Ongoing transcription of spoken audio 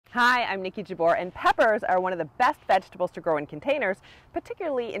Hi, I'm Niki Jabbour, and peppers are one of the best vegetables to grow in containers,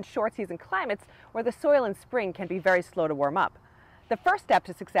 particularly in short season climates where the soil in spring can be very slow to warm up. The first step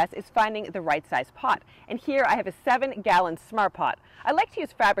to success is finding the right size pot, and here I have a 7-gallon Smart Pot. I like to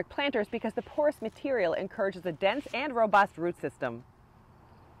use fabric planters because the porous material encourages a dense and robust root system.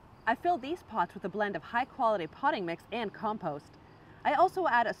 I fill these pots with a blend of high-quality potting mix and compost. I also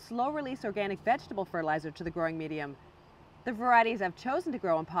add a slow-release organic vegetable fertilizer to the growing medium. The varieties I've chosen to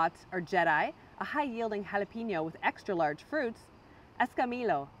grow in pots are Jedi, a high-yielding jalapeño with extra-large fruits,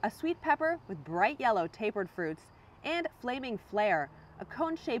 Escamillo, a sweet pepper with bright yellow tapered fruits, and Flaming Flare, a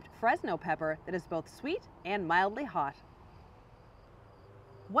cone-shaped Fresno pepper that is both sweet and mildly hot.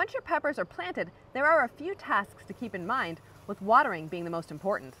 Once your peppers are planted, there are a few tasks to keep in mind, with watering being the most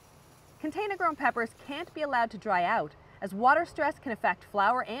important. Container-grown peppers can't be allowed to dry out, as water stress can affect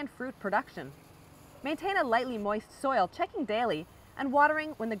flower and fruit production. Maintain a lightly moist soil, checking daily, and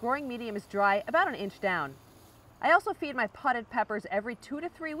watering when the growing medium is dry about an inch down. I also feed my potted peppers every 2 to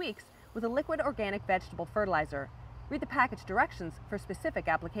 3 weeks with a liquid organic vegetable fertilizer. Read the package directions for specific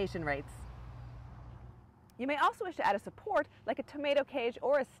application rates. You may also wish to add a support like a tomato cage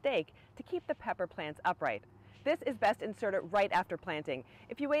or a stake to keep the pepper plants upright. This is best inserted right after planting.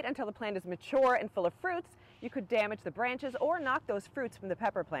 If you wait until the plant is mature and full of fruits, you could damage the branches or knock those fruits from the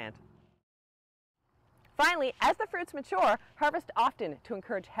pepper plant. Finally, as the fruits mature, harvest often to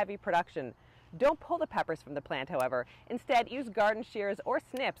encourage heavy production. Don't pull the peppers from the plant, however. Instead, use garden shears or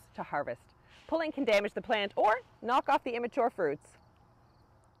snips to harvest. Pulling can damage the plant or knock off the immature fruits.